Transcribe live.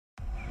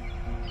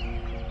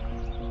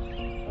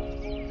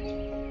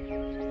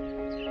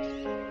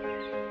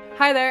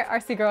Hi there,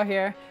 RC Girl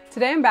here.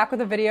 Today I'm back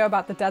with a video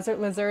about the Desert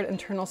Lizard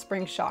internal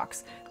spring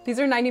shocks. These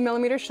are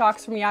 90mm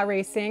shocks from Yacht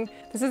Racing.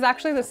 This is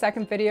actually the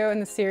second video in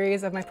the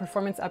series of my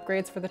performance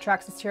upgrades for the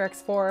Traxxas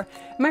TRX-4.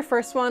 In my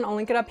first one, I'll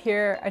link it up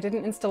here, I did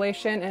an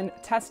installation and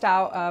test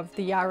out of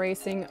the Yacht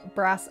Racing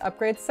brass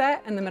upgrade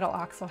set and the middle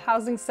axle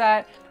housing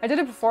set. I did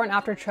a before and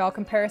after trail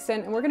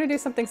comparison, and we're gonna do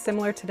something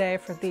similar today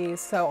for these.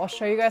 So I'll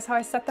show you guys how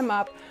I set them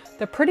up.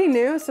 They're pretty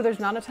new, so there's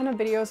not a ton of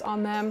videos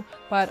on them,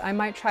 but I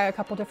might try a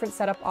couple different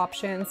setup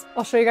options.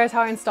 I'll show you guys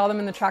how I install them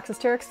in the Traxxas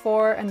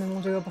TRX-4, and then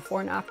we'll do a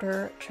before and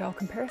after trail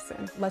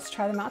comparison. Let's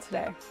try them out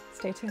today.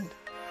 Stay tuned.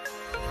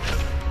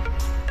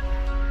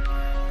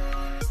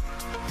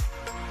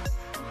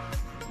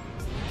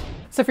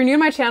 So if you're new to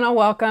my channel,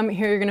 welcome.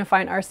 Here you're gonna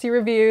find RC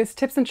reviews,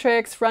 tips and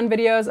tricks, run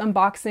videos,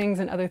 unboxings,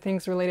 and other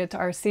things related to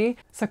RC.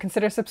 So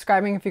consider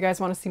subscribing if you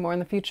guys wanna see more in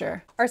the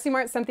future. RC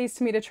Mart sent these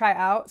to me to try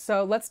out.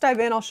 So let's dive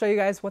in. I'll show you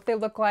guys what they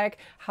look like,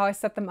 how I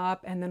set them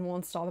up, and then we'll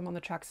install them on the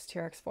Traxxas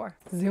TRX-4.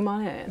 Zoom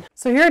on in.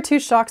 So here are two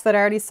shocks that I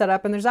already set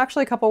up, and there's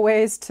actually a couple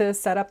ways to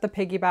set up the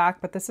Piggyback,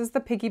 but this is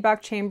the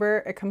Piggyback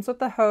chamber. It comes with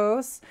the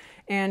hose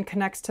and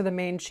connects to the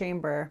main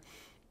chamber.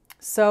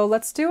 So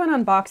let's do an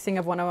unboxing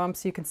of one of them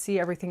so you can see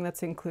everything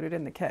that's included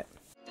in the kit.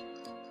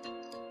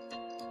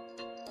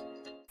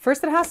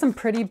 First, it has some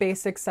pretty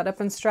basic setup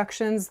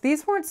instructions.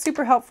 These weren't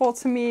super helpful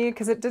to me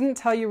because it didn't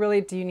tell you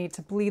really, do you need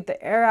to bleed the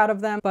air out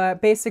of them?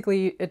 But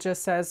basically it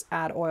just says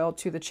add oil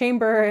to the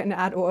chamber and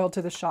add oil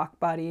to the shock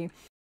body.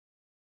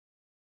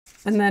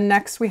 And then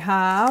next we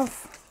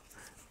have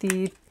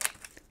the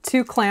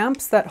two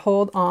clamps that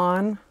hold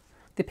on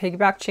the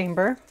Piggyback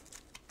chamber.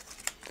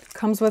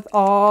 Comes with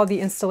all the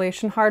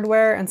installation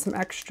hardware and some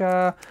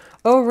extra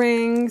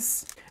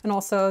O-rings and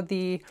also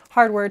the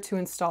hardware to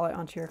install it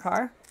onto your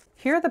car.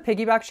 Here are the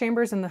Piggyback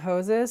chambers and the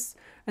hoses,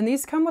 and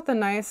these come with a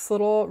nice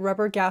little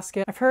rubber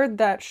gasket. I've heard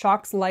that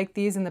shocks like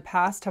these in the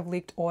past have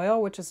leaked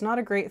oil, which is not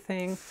a great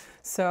thing.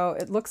 So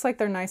it looks like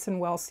they're nice and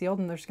well sealed,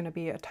 and there's going to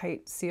be a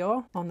tight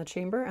seal on the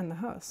chamber and the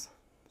hose.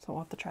 So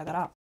we'll have to try that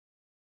out.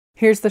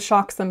 Here's the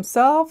shocks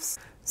themselves.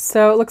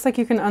 So it looks like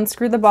you can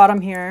unscrew the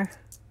bottom here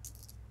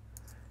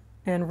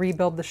and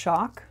rebuild the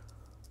shock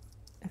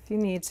if you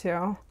need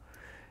to.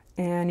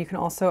 And you can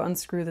also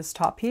unscrew this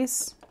top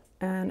piece.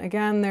 And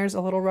again, there's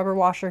a little rubber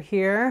washer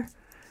here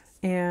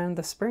and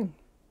the spring.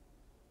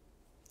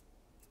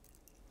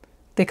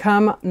 They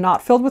come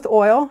not filled with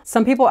oil.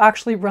 Some people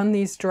actually run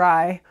these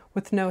dry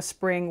with no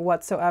spring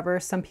whatsoever.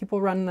 Some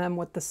people run them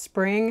with the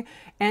spring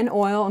and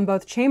oil in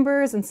both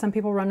chambers, and some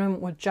people run them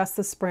with just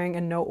the spring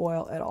and no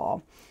oil at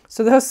all.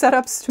 So those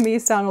setups to me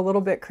sound a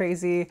little bit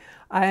crazy.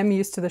 I am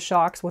used to the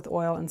shocks with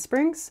oil and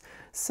springs,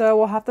 so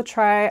we'll have to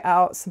try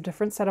out some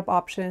different setup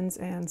options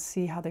and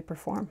see how they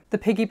perform. The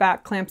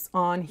Piggyback clamps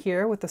on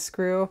here with the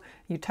screw.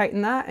 You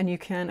tighten that and you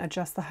can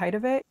adjust the height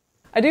of it.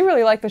 I do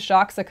really like the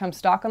shocks that come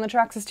stock on the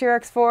Traxxas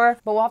TRX-4,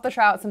 but we'll have to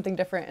try out something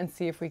different and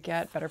see if we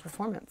get better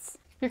performance.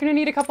 You're gonna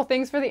need a couple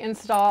things for the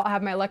install. I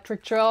have my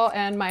electric drill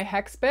and my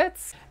hex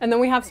bits, and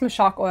then we have some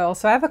shock oil.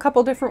 So I have a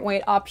couple different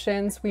weight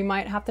options. We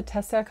might have to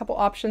test out a couple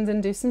options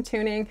and do some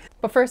tuning,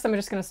 but first I'm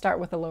just gonna start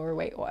with a lower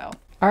weight oil.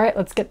 All right,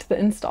 let's get to the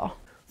install.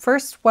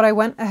 First, what I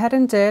went ahead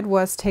and did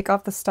was take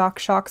off the stock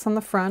shocks on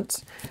the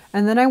front,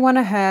 and then I went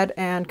ahead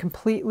and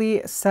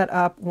completely set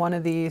up one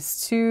of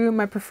these to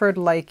my preferred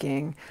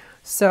liking.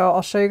 So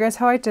I'll show you guys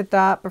how I did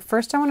that, but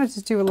first I wanted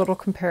to do a little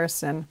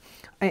comparison.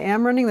 I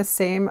am running the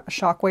same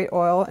shock weight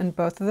oil in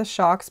both of the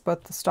shocks,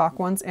 both the stock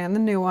ones and the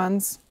new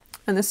ones.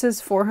 And this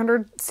is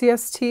 400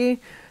 CST.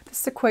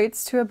 This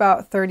equates to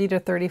about 30 to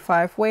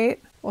 35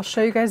 weight. I'll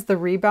show you guys the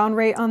rebound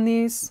rate on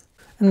these.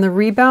 And the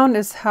rebound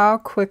is how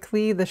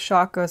quickly the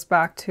shock goes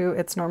back to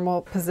its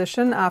normal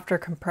position after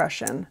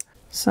compression.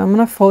 So I'm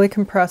gonna fully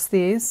compress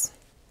these.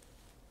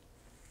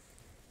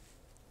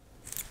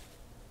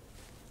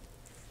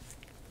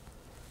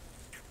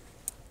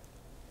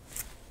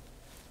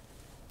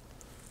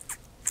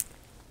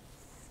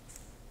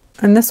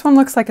 And this one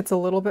looks like it's a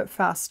little bit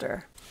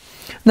faster.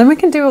 Then we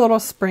can do a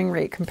little spring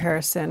rate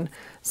comparison.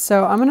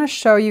 So I'm gonna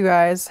show you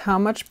guys how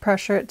much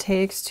pressure it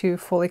takes to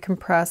fully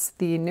compress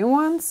the new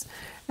ones,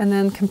 and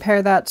then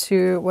compare that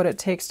to what it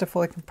takes to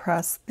fully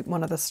compress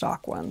one of the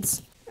stock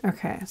ones.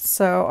 Okay,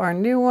 so our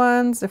new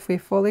ones, if we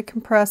fully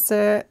compress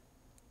it,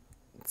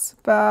 it's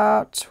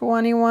about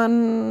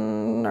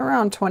 21,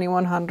 around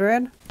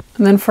 2100.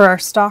 And then for our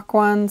stock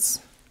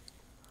ones,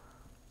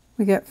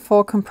 we get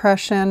full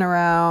compression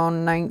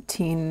around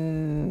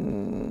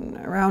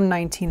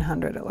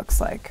 1900, it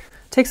looks like.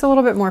 Takes a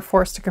little bit more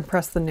force to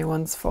compress the new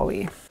ones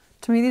fully.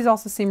 To me, these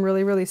also seem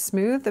really, really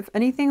smooth. If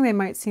anything, they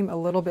might seem a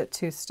little bit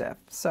too stiff.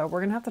 So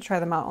we're gonna have to try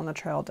them out on the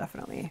trail,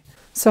 definitely.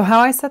 So how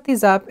I set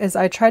these up is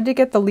I tried to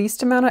get the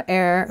least amount of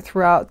air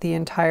throughout the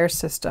entire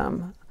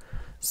system.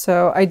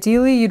 So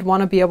ideally, you'd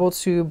wanna be able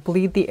to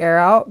bleed the air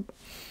out,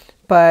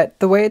 but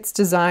the way it's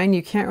designed,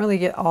 you can't really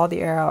get all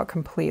the air out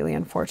completely,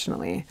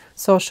 unfortunately.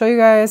 So I'll show you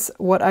guys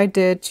what I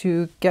did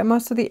to get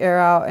most of the air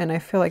out, and I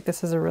feel like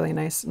this is a really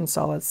nice and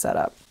solid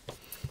setup.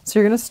 So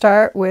you're gonna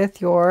start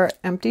with your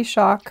empty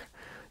shock,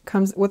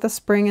 comes with a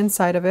spring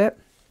inside of it.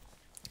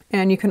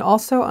 And you can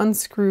also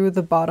unscrew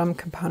the bottom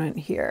component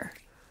here.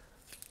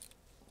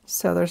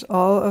 So there's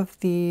all of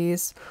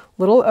these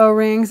little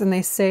O-rings, and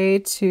they say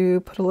to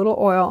put a little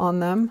oil on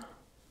them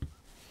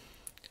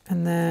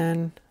and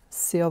then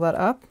seal that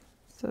up.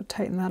 So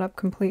tighten that up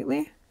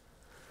completely.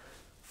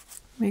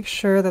 Make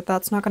sure that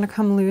that's not going to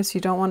come loose.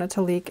 You don't want it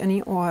to leak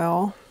any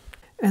oil.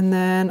 And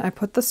then I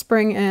put the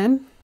spring in,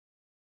 and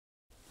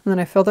then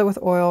I filled it with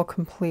oil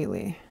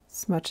completely,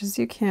 as much as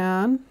you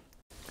can.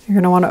 You're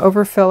going to want to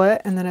overfill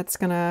it, and then it's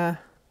going to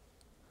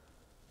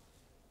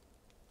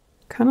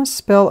kind of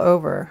spill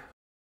over,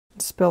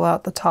 spill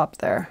out the top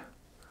there.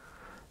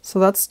 So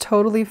that's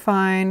totally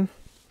fine.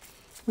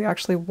 We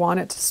actually want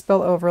it to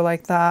spill over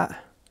like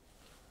that.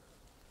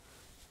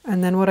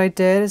 And then what I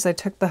did is I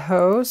took the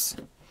hose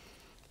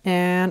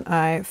and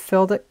I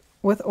filled it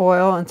with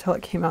oil until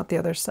it came out the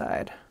other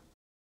side.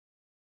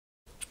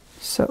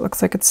 So it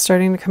looks like it's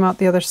starting to come out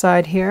the other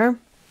side here.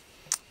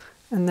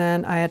 And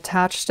then I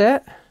attached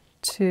it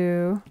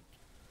to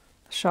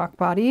the shock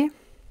body.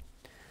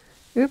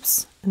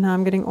 Oops, and now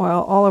I'm getting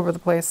oil all over the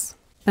place.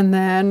 And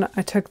then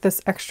I took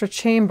this extra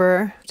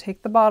chamber,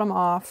 take the bottom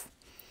off,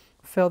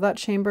 fill that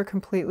chamber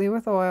completely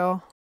with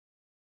oil,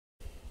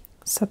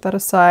 set that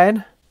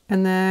aside,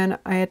 and then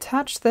I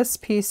attached this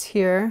piece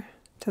here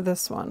to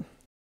this one.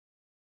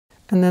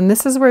 And then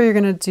this is where you're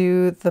going to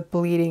do the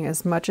bleeding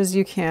as much as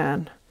you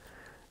can.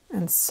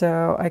 And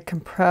so I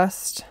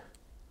compressed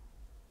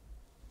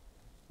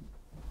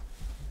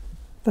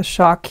the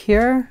shock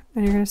here,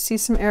 and you're going to see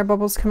some air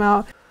bubbles come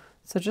out.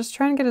 So just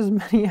try and get as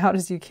many out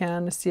as you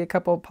can to see a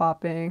couple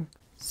popping.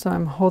 So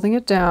I'm holding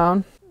it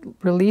down,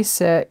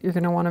 release it. You're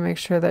going to want to make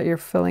sure that you're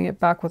filling it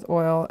back with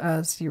oil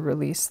as you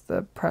release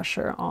the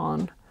pressure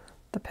on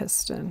the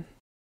piston.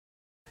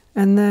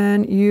 And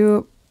then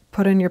you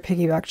put in your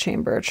piggyback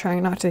chamber,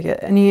 trying not to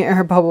get any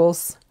air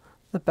bubbles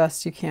the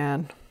best you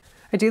can.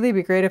 Ideally, it'd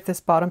be great if this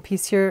bottom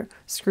piece here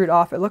screwed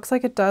off. It looks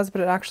like it does,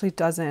 but it actually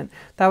doesn't.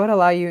 That would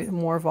allow you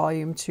more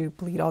volume to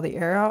bleed all the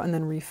air out and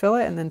then refill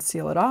it and then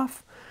seal it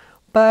off.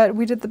 But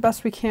we did the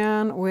best we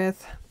can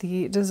with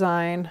the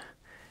design.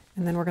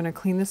 And then we're going to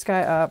clean this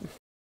guy up.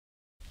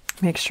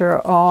 Make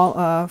sure all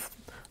of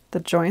the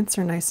joints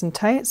are nice and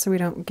tight so we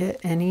don't get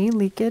any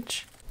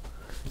leakage.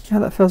 Yeah,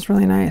 that feels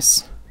really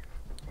nice.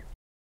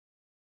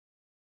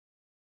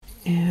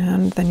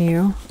 And then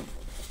you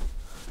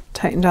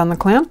tighten down the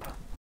clamp.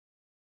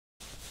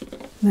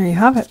 There you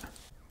have it.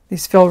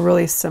 These feel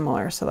really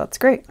similar, so that's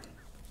great.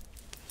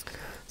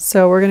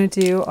 So we're going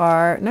to do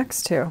our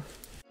next two.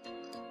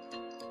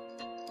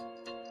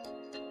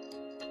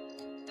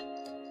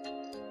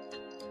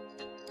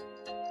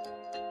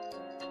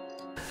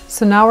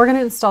 So now we're going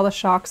to install the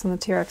shocks on the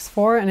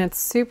TRX-4, and it's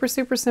super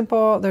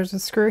simple. There's a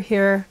screw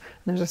here,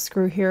 and there's a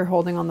screw here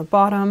holding on the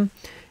bottom,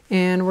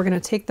 and we're going to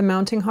take the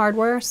mounting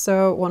hardware,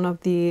 so one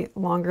of the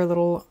longer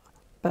little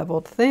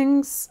beveled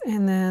things,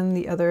 and then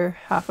the other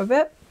half of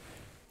it,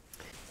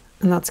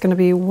 and that's going to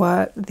be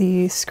what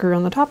the screw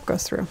on the top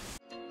goes through.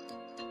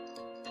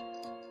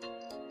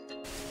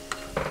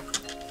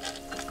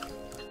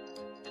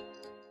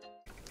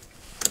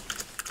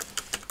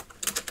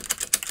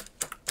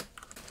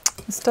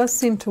 This does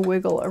seem to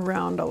wiggle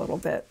around a little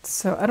bit,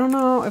 so I don't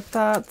know if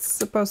that's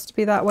supposed to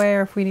be that way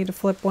or if we need to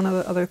flip one of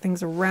the other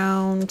things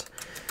around,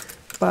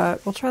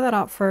 but we'll try that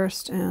out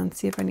first and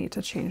see if I need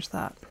to change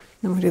that.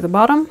 Then we'll do the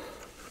bottom.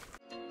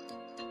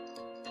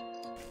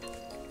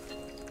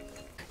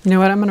 You know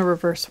what, I'm going to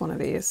reverse one of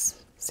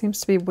these.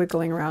 Seems to be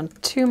wiggling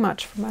around too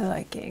much for my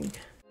liking.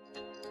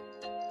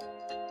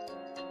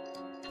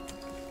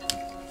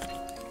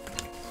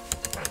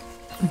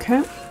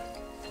 Okay,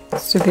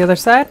 let's do the other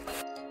side.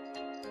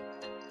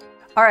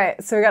 All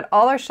right, so we got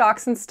all our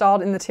shocks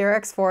installed in the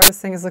TRX-4. This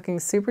thing is looking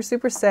super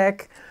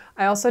sick.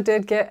 I also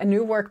did get a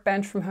new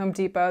workbench from Home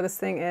Depot. This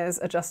thing is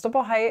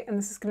adjustable height, and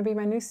this is going to be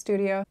my new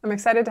studio. I'm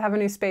excited to have a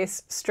new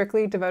space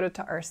strictly devoted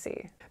to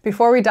RC.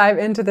 Before we dive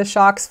into the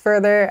shocks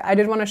further, I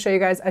did want to show you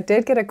guys, I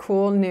did get a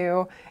cool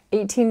new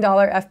 $18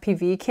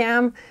 FPV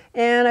cam,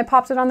 and I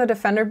popped it on the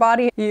Defender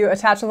body. You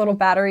attach a little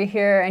battery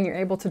here and you're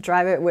able to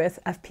drive it with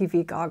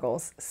FPV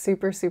goggles.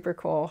 Super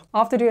cool.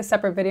 I'll have to do a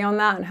separate video on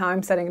that and how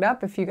I'm setting it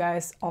up if you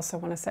guys also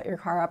want to set your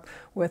car up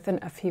with an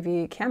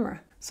FPV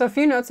camera. So a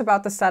few notes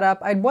about the setup.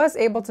 I was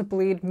able to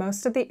bleed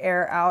most of the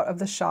air out of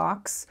the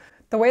shocks.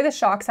 The way the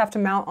shocks have to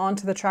mount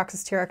onto the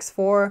Traxxas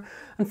TRX-4,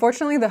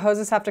 unfortunately the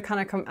hoses have to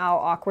kind of come out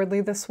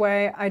awkwardly this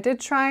way. I did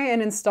try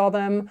and install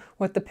them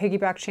with the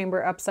piggyback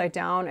chamber upside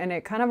down, and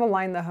it kind of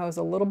aligned the hose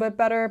a little bit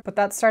better, but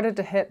that started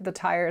to hit the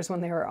tires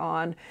when they were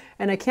on.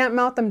 And I can't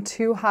mount them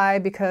too high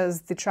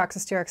because the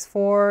Traxxas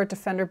TRX-4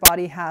 Defender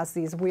body has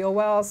these wheel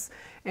wells,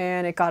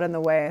 and it got in the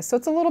way. So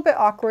it's a little bit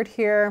awkward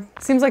here.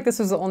 Seems like this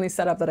was the only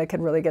setup that I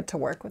could really get to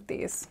work with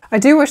these. I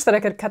do wish that I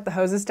could cut the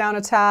hoses down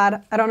a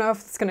tad. I don't know if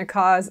it's gonna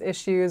cause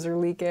issues or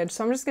leakage,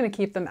 so I'm just gonna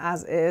keep them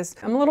as is.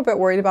 I'm a little bit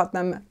worried about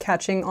them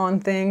catching on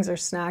things or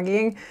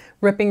snagging,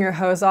 ripping your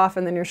hose off,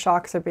 and then your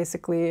shocks are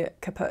basically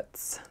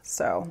kaputs.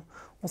 So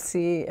we'll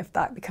see if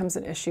that becomes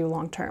an issue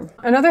long term.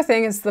 Another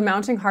thing is the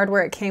mounting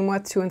hardware it came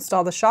with to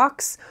install the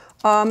shocks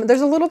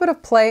There's a little bit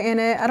of play in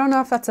it. I don't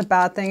know if that's a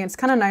bad thing. It's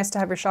kind of nice to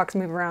have your shocks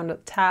move around a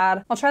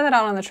tad. I'll try that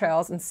out on the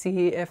trails and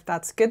see if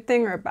that's a good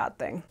thing or a bad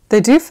thing. They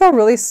do feel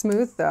really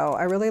smooth though.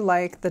 I really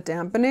like the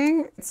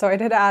dampening. So I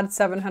did add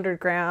 700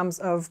 grams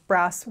of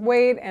brass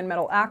weight and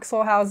metal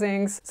axle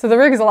housings. So the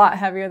rig is a lot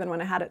heavier than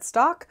when I had it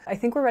stock. I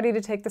think we're ready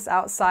to take this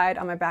outside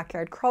on my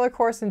backyard crawler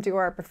course and do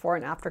our before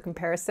and after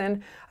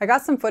comparison. I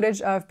got some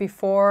footage of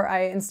before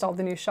I installed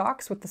the new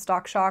shocks with the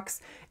stock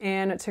shocks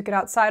and took it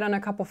outside on a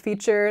couple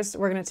features.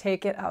 We're gonna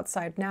take it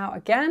outside now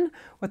again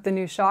with the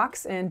new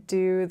shocks and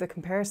do the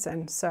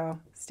comparison. So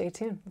stay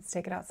tuned, let's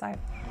take it outside.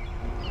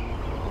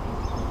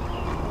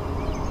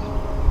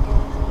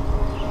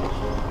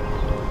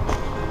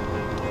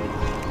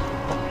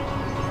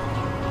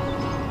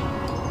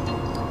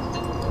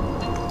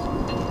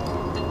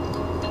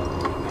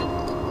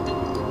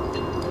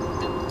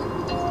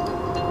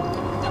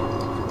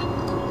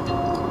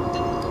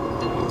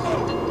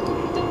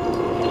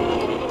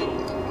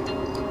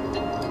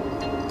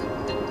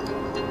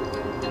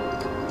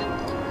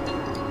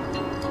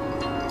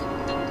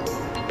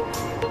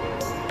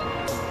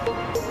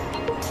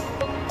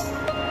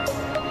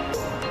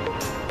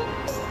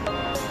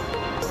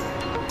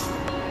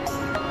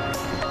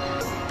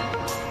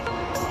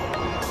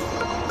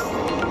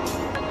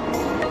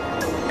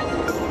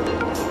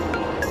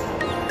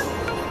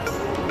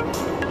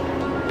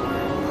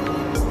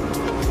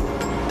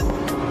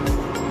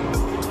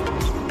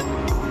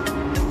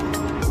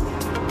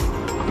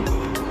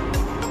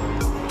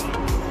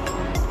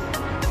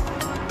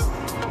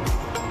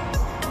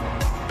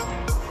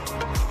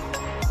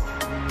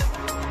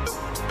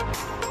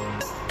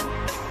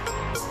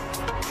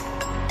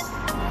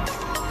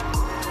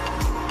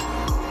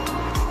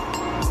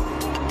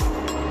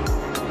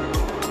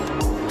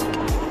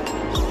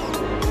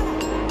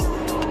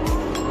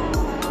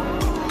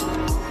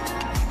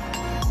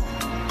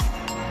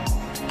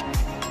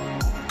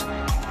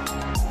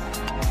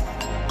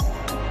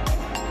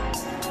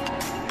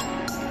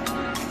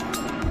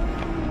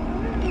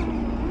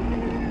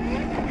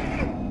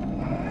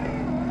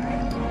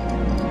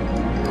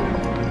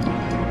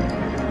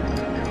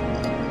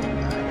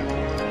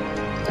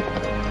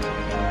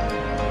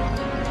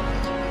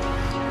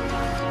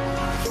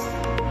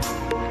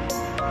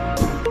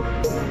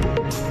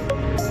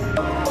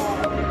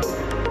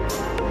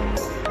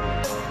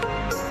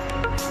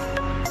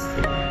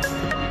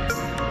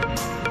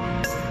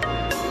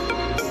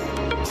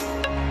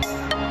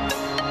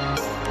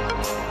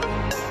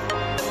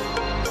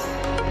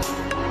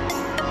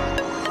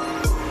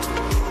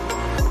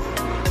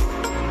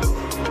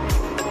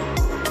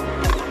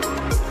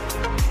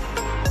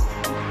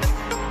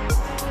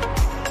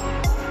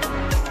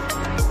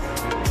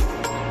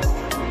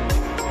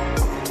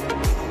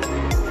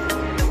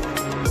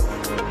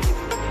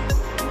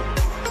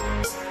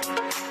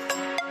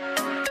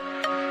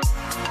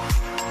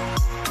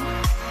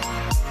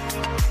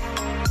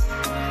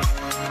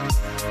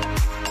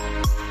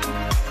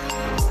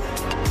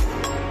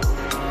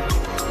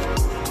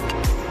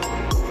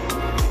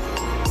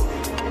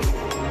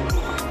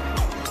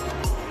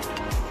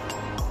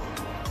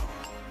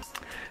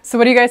 So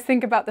what do you guys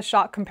think about the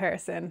shock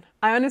comparison?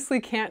 I honestly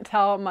can't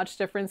tell much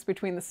difference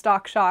between the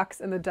stock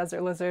shocks and the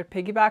Desert Lizard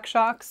piggyback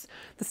shocks.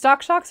 The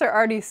stock shocks are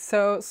already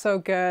so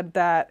good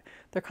that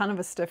they're kind of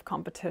a stiff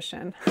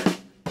competition.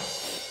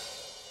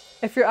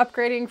 If you're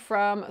upgrading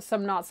from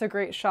some not so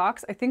great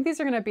shocks, I think these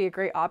are going to be a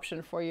great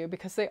option for you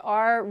because they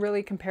are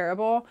really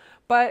comparable,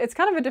 but it's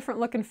kind of a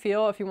different look and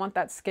feel if you want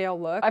that scale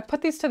look. I've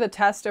put these to the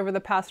test over the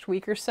past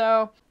week or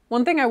so.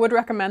 One thing I would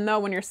recommend though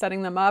when you're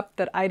setting them up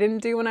that I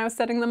didn't do when I was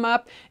setting them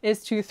up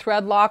is to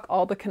thread lock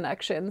all the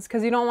connections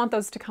because you don't want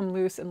those to come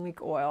loose and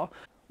leak oil.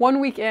 1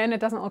 week in,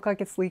 it doesn't look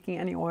like it's leaking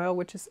any oil,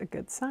 which is a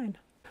good sign.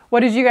 What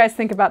did you guys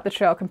think about the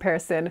trail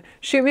comparison?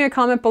 Shoot me a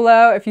comment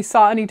below if you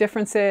saw any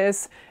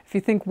differences, if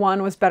you think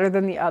one was better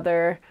than the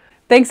other.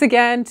 Thanks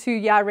again to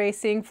Yeah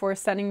Racing for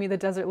sending me the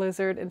Desert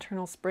Lizard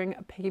internal spring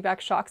piggyback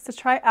shocks to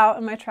try out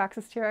on my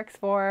Traxxas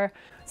TRX-4.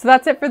 So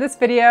that's it for this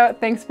video.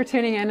 Thanks for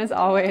tuning in as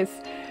always.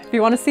 If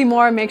you want to see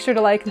more, make sure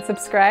to like and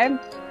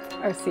subscribe.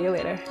 I'll see you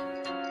later.